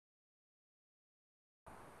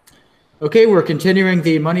Okay, we're continuing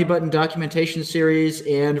the Money Button documentation series,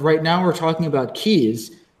 and right now we're talking about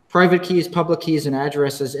keys, private keys, public keys, and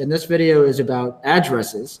addresses, and this video is about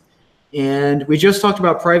addresses. And we just talked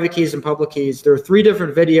about private keys and public keys. There are three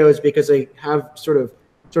different videos because they have sort of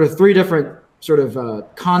three different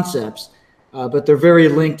concepts, but they're very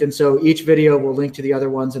linked, and so each video will link to the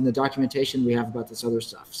other ones and the documentation we have about this other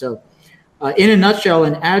stuff. So in a nutshell,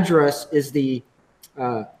 an address is the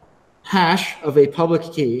hash of a public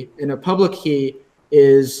key, and a public key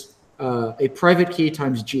is a private key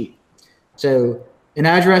times G. So an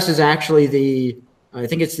address is actually I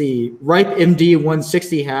think it's the RIPE MD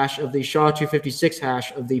 160 hash of the SHA 256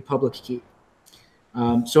 hash of the public key.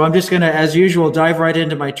 So I'm just going to, as usual, dive right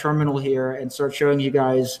into my terminal here and start showing you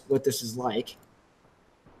guys what this is like.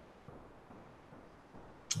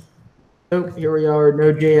 So here we are,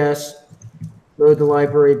 Node.js, load the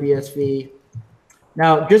library BSV.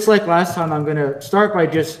 Now, just like last time, I'm going to start by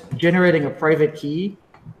just generating a private key.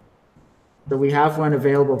 So we have one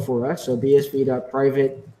available for us. So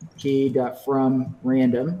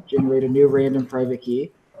bsv.privatekey.fromRandom, generate a new random private key.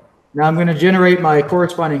 Now I'm going to generate my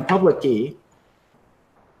corresponding public key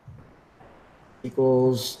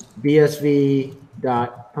equals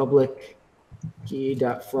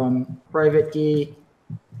bsv.public-key.fromPrivateKey.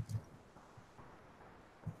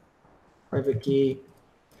 Private key.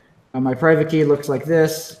 My private key looks like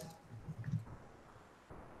this.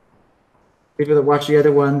 People that watch the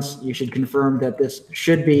other ones, you should confirm that this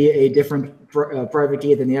should be a different private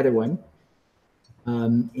key than the other one.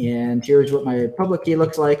 And here's what my public key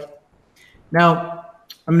looks like. Now,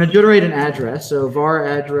 I'm going to generate an address. So var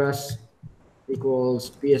address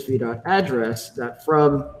equals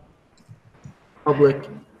bsv.address.from public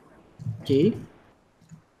key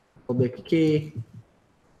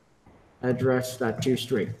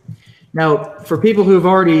address.toString. Now, for people who've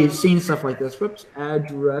already seen stuff like this, whoops,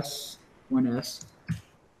 address 1s.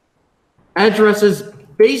 Addresses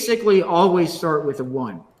basically always start with a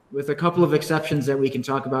 1, with a couple of exceptions that we can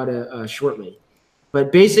talk about shortly.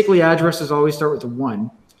 But basically, addresses always start with a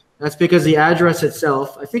 1. That's because the address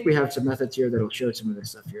itself, I think we have some methods here that'll show some of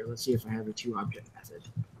this stuff here. Let's see if I have a toObject method.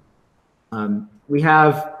 We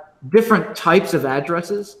have different types of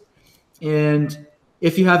addresses, and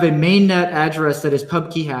if you have a mainnet address that is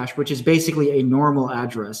pub key hash, which is basically a normal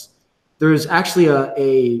address, there's actually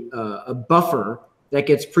a buffer that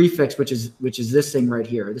gets prefixed, which is this thing right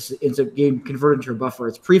here. This ends up getting converted into a buffer.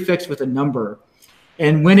 It's prefixed with a number,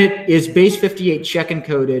 and when it is base 58 check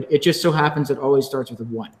encoded, it just so happens it always starts with a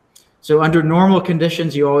 1. So under normal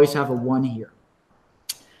conditions, you always have a 1 here.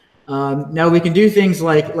 Now we can do things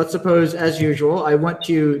like, let's suppose, as usual, I want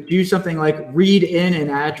to do something like read in an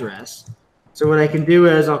address. So what I can do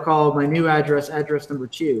is I'll call my new address number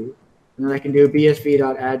 2, and then I can do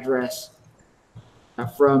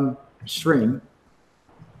bsv.address.from string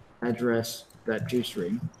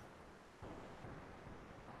address.toString.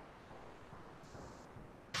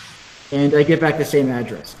 And I get back the same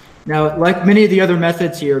address. Now, like many of the other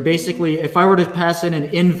methods here, basically, if I were to pass in an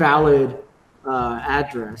invalid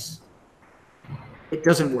address, it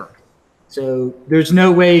doesn't work. So there's no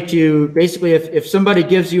way to, basically, if somebody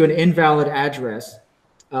gives you an invalid address,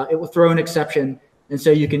 it will throw an exception. And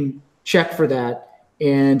so you can check for that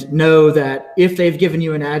and know that if they've given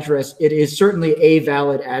you an address, it is certainly a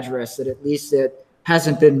valid address, that at least it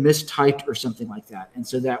hasn't been mistyped or something like that. And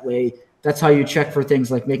so that way, that's how you check for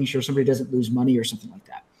things like making sure somebody doesn't lose money or something like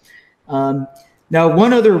that. Now,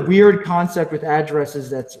 one other weird concept with addresses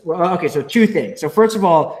that's, well, okay, so two things. So first of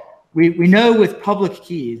all, we know with public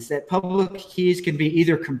keys that public keys can be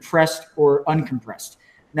either compressed or uncompressed.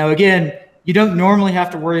 Now, again, you don't normally have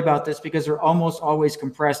to worry about this because they're almost always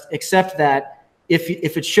compressed, except that if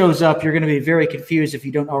it shows up, you're going to be very confused if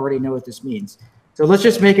you don't already know what this means. So let's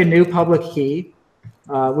just make a new public key,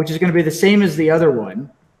 which is going to be the same as the other one.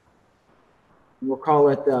 We'll call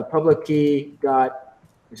it public key dot,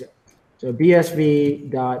 so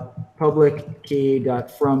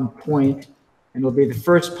bsv.public-key.fromPoint, and it'll be the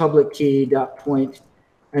first public key dot point.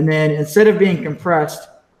 And then instead of being compressed,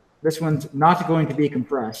 this one's not going to be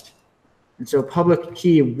compressed. And so public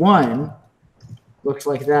key 1 looks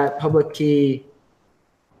like that. Public key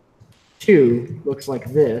 2 looks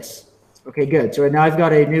like this. Okay, good. So now I've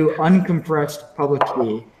got a new uncompressed public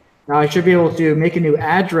key. Now I should be able to make a new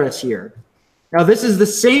address here. Now this is the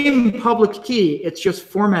same public key, it's just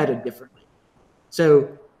formatted differently. So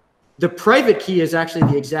the private key is actually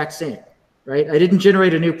the exact same, right? I didn't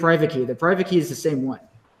generate a new private key. The private key is the same one.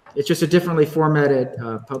 It's just a differently formatted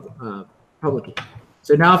public key.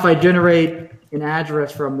 So now if I generate an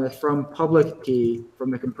address from the public key from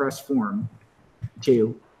the compressed form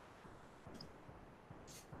to,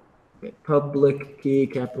 Okay, public key,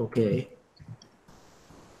 capital K.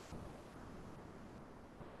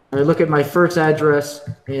 I look at my first address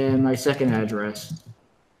and my second address.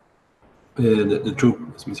 The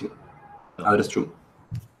true is missing. Address true.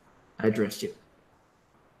 Address 2.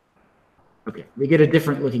 Okay, we get a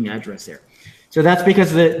different looking address there. So that's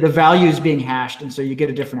because the value is being hashed, and so you get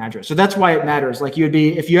a different address. So that's why it matters. Like you'd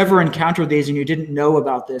be, if you ever encountered these and you didn't know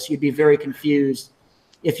about this, you'd be very confused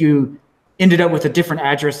if you ended up with a different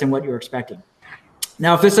address than what you were expecting.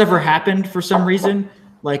 Now, if this ever happened for some reason,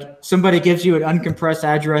 like somebody gives you an uncompressed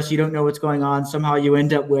address, you don't know what's going on, somehow you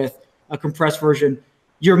end up with a compressed version,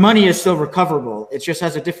 your money is still recoverable. It just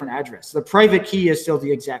has a different address. The private key is still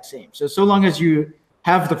the exact same. So long as you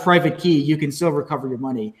have the private key, you can still recover your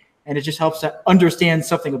money. And it just helps to understand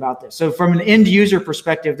something about this. So from an end user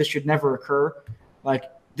perspective, this should never occur. Like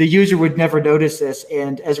the user would never notice this.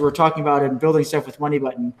 And as we're talking about in building stuff with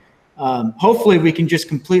MoneyButton, hopefully we can just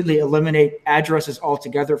completely eliminate addresses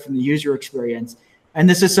altogether from the user experience. And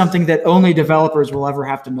this is something that only developers will ever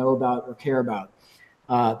have to know about or care about.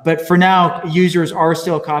 But for now, users are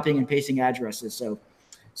still copying and pasting addresses.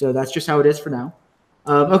 So that's just how it is for now.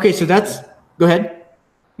 Okay, so that's, go ahead.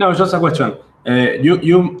 No, just a question.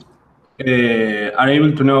 You are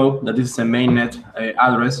able to know that this is a mainnet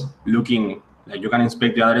address, looking like you can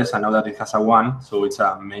inspect the address and know that it has a 1, so it's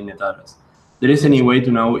a mainnet address. There is any way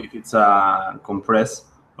to know if it's a compressed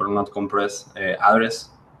or not compressed address?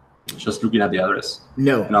 Just looking at the address?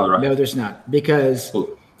 No, right? No, there's not, because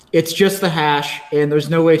cool. It's just the hash, and there's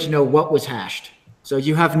no way to know what was hashed. So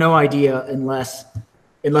you have no idea unless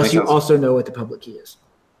you also know what the public key is.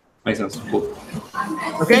 Makes sense. Cool.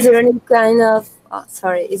 Okay. Is there any kind of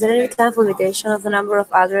is there any kind of limitation of the number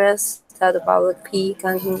of addresses that the public key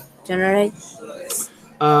can generate?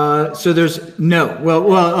 So there's no.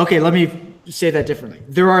 Well, okay. Let me say that differently.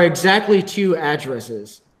 There are exactly 2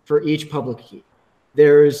 addresses for each public key.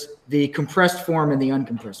 There's the compressed form and the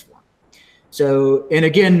uncompressed form. So, and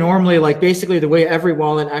again, normally, like basically the way every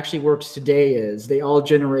wallet actually works today is they all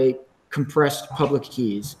generate compressed public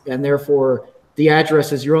keys, and therefore the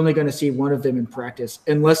addresses, you're only going to see one of them in practice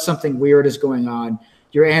unless something weird is going on.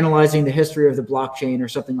 You're analyzing the history of the blockchain or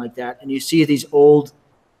something like that, and you see these old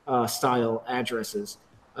style addresses.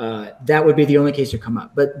 That would be the only case to come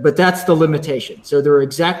up. But that's the limitation. So there are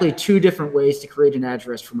exactly 2 different ways to create an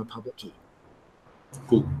address from a public key.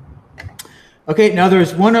 Cool. Okay, now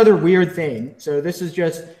there's one other weird thing. So this is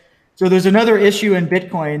just, so there's another issue in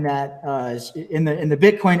Bitcoin that in the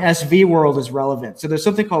Bitcoin SV world is relevant. So there's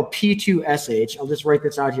something called P2SH. I'll just write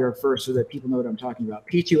this out here first so that people know what I'm talking about.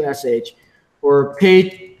 P2SH, or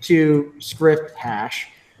pay to script hash,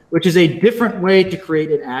 which is a different way to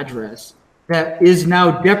create an address that is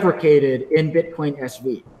now deprecated in Bitcoin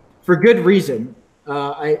SV for good reason.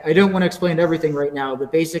 I don't want to explain everything right now,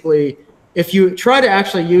 but basically, if you try to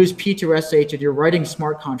actually use P2SH and you're writing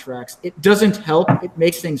smart contracts, it doesn't help. It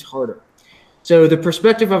makes things harder. So the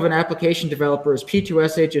perspective of an application developer is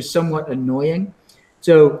P2SH is somewhat annoying.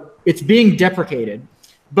 So it's being deprecated,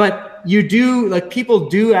 but you do, like, people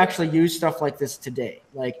do actually use stuff like this today.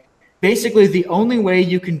 Like basically the only way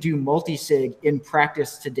you can do multi-sig in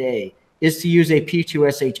practice today is to use a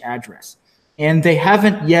P2SH address. And they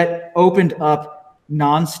haven't yet opened up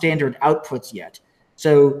non-standard outputs yet.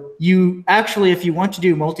 So you actually, if you want to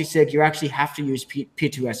do multi-sig, you actually have to use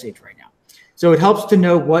P2SH right now. So it helps to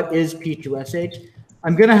know what is P2SH.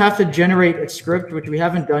 I'm going to have to generate a script, which we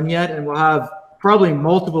haven't done yet, and we'll have probably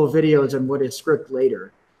multiple videos on what is script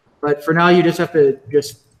later. But for now, you just have to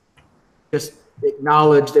just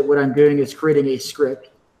acknowledge that what I'm doing is creating a script.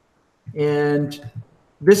 And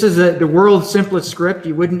this is the world's simplest script.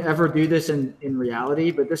 You wouldn't ever do this in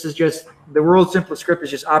reality, but this is just, the world's simplest script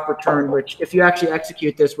is just op return, which if you actually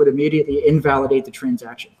execute this would immediately invalidate the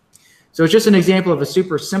transaction. So it's just an example of a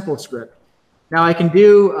super simple script. Now I can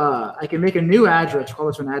do, I can make a new address, call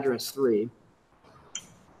this one address 3,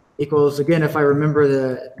 equals, again, if I remember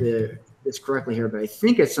this correctly here, but I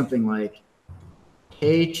think it's something like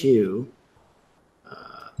K2,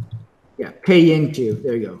 paying to,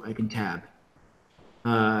 there you go, I can tab.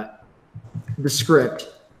 The script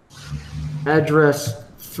address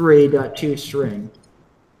 3.toString.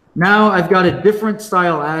 Now I've got a different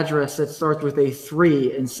style address that starts with a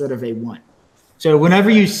 3 instead of a 1. So whenever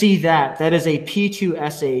you see that, that is a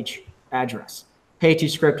P2SH address, pay to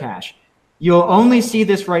script hash. You'll only see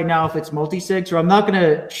this right now if it's multi-sig. So I'm not going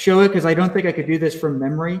to show it because I don't think I could do this from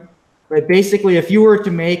memory. But basically, if you were to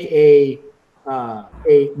make a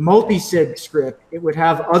multi-sig script, it would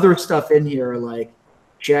have other stuff in here like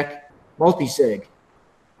check multi-sig,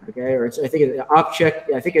 okay, or it's, I think it's op check.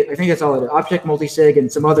 Yeah, I think that's all it is. Op check multi-sig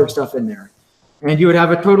and some other stuff in there. and you would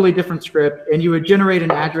have a totally different script, and you would generate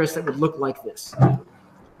an address that would look like this.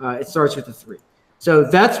 It starts with a 3. So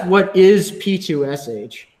that's what is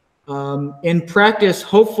P2SH. In practice,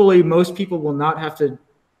 hopefully most people will not have to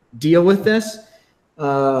deal with this.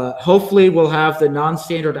 Hopefully we'll have the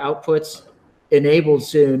non-standard outputs enabled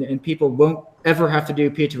soon, and people won't ever have to do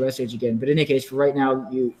P2SH again. But in any case, for right now,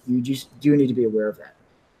 you just do need to be aware of that.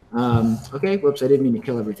 Okay, whoops, I didn't mean to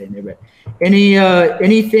kill everything there, but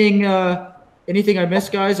anything I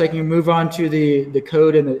missed, guys? I can move on to the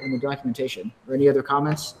code and the documentation. Or any other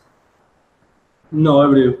comments? No,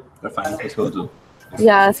 we're fine. Let's go to.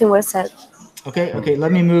 Yeah, I think we're set. Okay,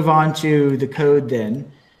 let me move on to the code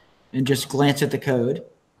then, and just glance at the code,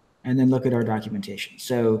 and then look at our documentation.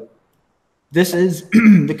 So this is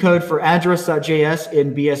the code for address.js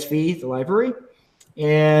in BSV, the library.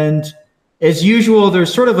 And as usual,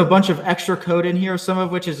 there's sort of a bunch of extra code in here, some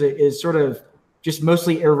of which is sort of just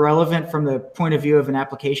mostly irrelevant from the point of view of an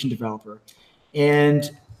application developer. And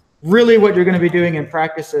really what you're going to be doing in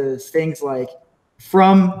practice is things like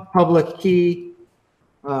from public key.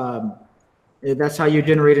 That's how you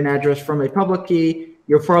generate an address from a public key.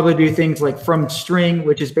 You'll probably do things like from string,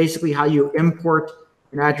 which is basically how you import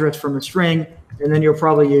an address from a string. And then you'll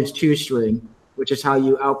probably use toString, which is how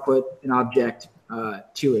you output an object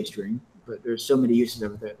to a string. But there's so many uses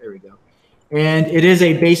of it. There we go. And it is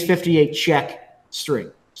a base 58 check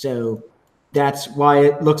string. So that's why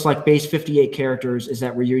it looks like base 58 characters, is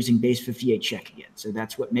that we're using base 58 check again. So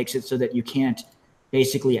that's what makes it so that you can't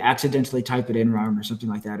basically accidentally type it in wrong or something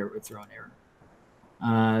like that, or it would throw an error.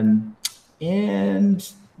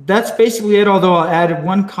 And that's basically it, although I'll add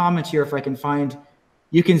one comment here if I can find.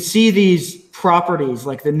 You can see these properties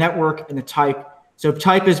like the network and the type. So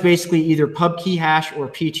type is basically either pub key hash or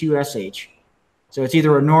P2SH. So it's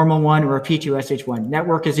either a normal one or a P2SH one.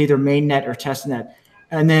 Network is either mainnet or testnet.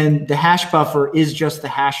 And then the hash buffer is just the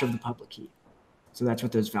hash of the public key. So that's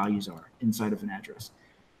what those values are inside of an address.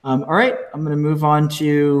 All right, I'm going to move on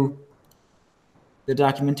to the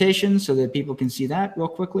documentation so that people can see that real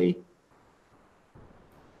quickly.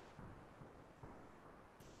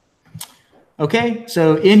 Okay,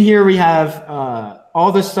 so in here we have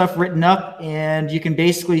all this stuff written up, and you can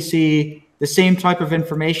basically see the same type of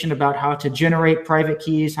information about how to generate private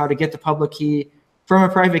keys, how to get the public key from a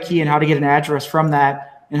private key, and how to get an address from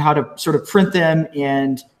that, and how to sort of print them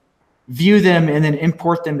and view them and then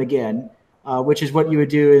import them again, which is what you would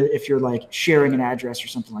do if you're like sharing an address or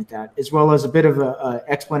something like that, as well as a bit of an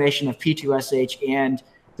explanation of P2SH and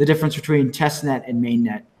the difference between testnet and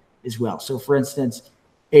mainnet as well. So for instance,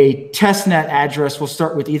 a testnet address will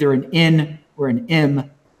start with either an in or an m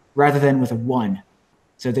rather than with a 1.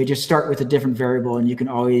 So they just start with a different variable, and you can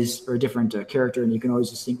always, or a different character, and you can always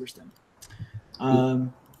distinguish them.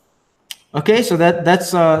 Okay, so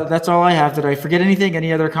that's all I have. Did I forget anything?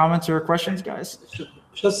 Any other comments or questions, guys?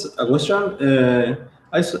 Just a question.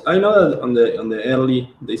 I know that on the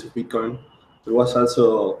early days of Bitcoin, there was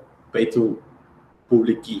also pay to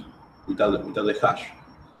public key without the hash.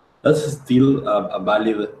 That's still a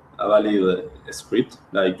valid script.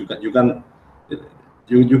 Like you can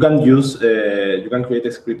create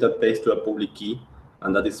a script that pays to a public key,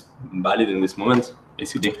 and that is valid in this moment,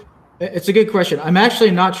 basically. It's a good question. I'm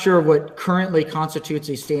actually not sure what currently constitutes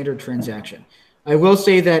a standard transaction. I will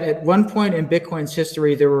say that at one point in Bitcoin's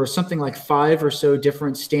history, there were something like 5 or so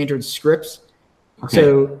different standard scripts. Okay.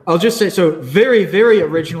 So I'll just say, so very, very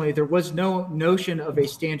originally, there was no notion of a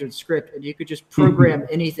standard script, and you could just program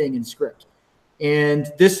anything in script.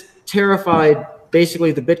 And this terrified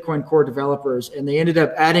basically the Bitcoin core developers, and they ended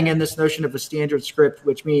up adding in this notion of a standard script,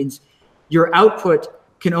 which means your output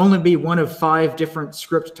can only be one of 5 different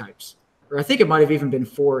script types. Or I think it might have even been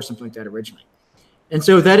 4 or something like that originally. And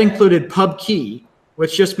so that included pub key,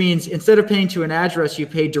 which just means instead of paying to an address, you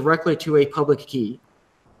pay directly to a public key.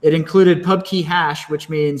 It included pub key hash, which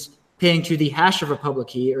means paying to the hash of a public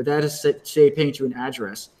key, or that is to say paying to an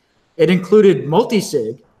address. It included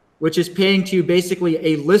multisig, which is paying to basically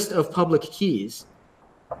a list of public keys.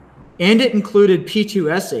 And it included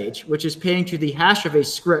P2SH, which is paying to the hash of a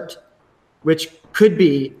script, which could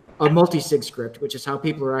be a multisig script, which is how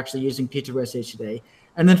people are actually using P2SH today.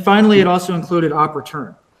 And then finally, it also included op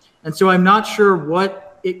return. And so I'm not sure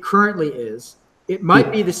what it currently is. It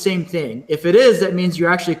might be the same thing. If it is, that means you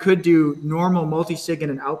actually could do normal multisig in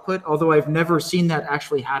an output, although I've never seen that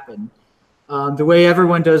actually happen. The way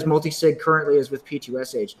everyone does multisig currently is with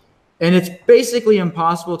P2SH. And it's basically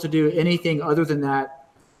impossible to do anything other than that,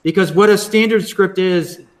 because what a standard script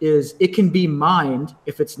is it can be mined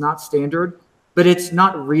if it's not standard, but it's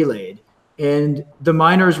not relayed. And the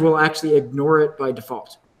miners will actually ignore it by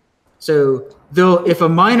default. So if a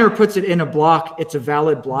miner puts it in a block, it's a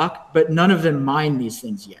valid block, but none of them mine these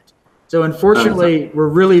things yet. So unfortunately, we're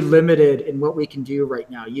really limited in what we can do right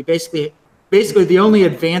now. You basically the only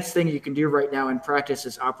advanced thing you can do right now in practice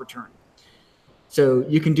is op return. So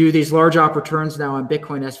you can do these large op returns now on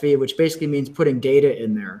Bitcoin SV, which basically means putting data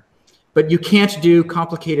in there, but you can't do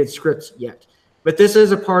complicated scripts yet. But this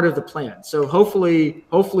is a part of the plan. So hopefully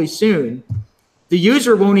soon, the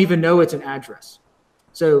user won't even know it's an address.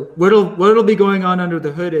 So what'll be going on under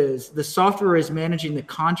the hood is the software is managing the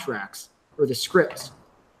contracts or the scripts,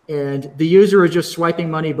 and the user is just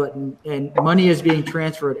swiping money button and money is being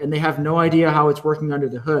transferred, and they have no idea how it's working under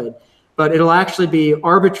the hood. But it'll actually be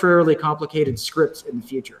arbitrarily complicated scripts in the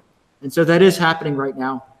future. And so that is happening right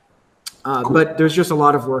now. But there's just a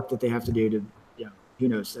lot of work that they have to do to, who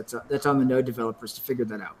knows, that's on the node developers to figure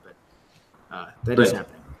that out. But that is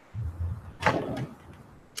happening.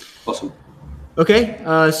 Awesome. Okay,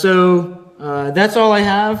 so that's all I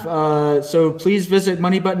have. So please visit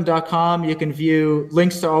moneybutton.com. You can view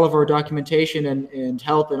links to all of our documentation and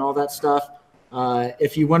help and all that stuff.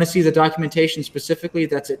 If you want to see the documentation specifically,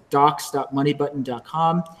 that's at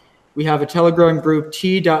docs.moneybutton.com. We have a Telegram group,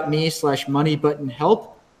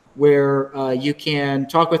 t.me/moneybuttonhelp, where you can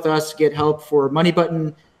talk with us, get help for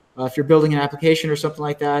Moneybutton, if you're building an application or something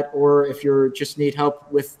like that, or if you just need help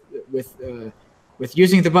with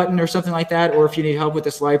using the button or something like that, or if you need help with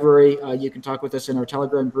this library, you can talk with us in our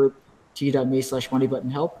Telegram group,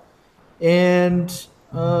 t.me/moneybuttonhelp. And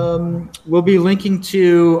we'll be linking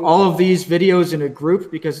to all of these videos in a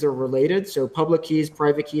group because they're related. So public keys,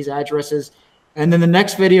 private keys, addresses. And then the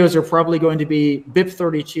next videos are probably going to be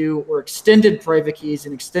BIP32 or extended private keys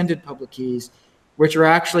and extended public keys, which are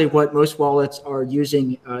actually what most wallets are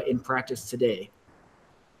using in practice today.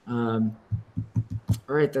 All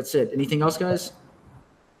right, that's it. Anything else, guys?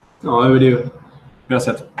 No, I believe that's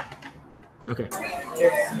it. Okay.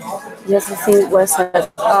 Just a few websites.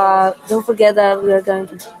 Don't forget that we are going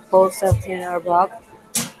to post everything in our blog.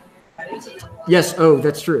 Yes. Oh,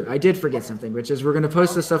 that's true. I did forget something, which is we're going to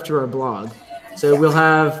post this stuff to our blog. So we'll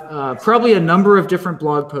have probably a number of different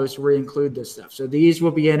blog posts where we include this stuff. So these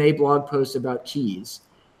will be in a blog post about keys,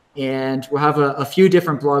 and we'll have a few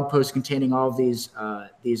different blog posts containing all of these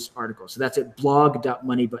articles. So that's at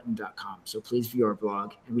blog.moneybutton.com. So please view our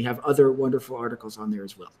blog, and we have other wonderful articles on there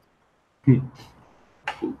as well.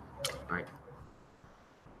 All right.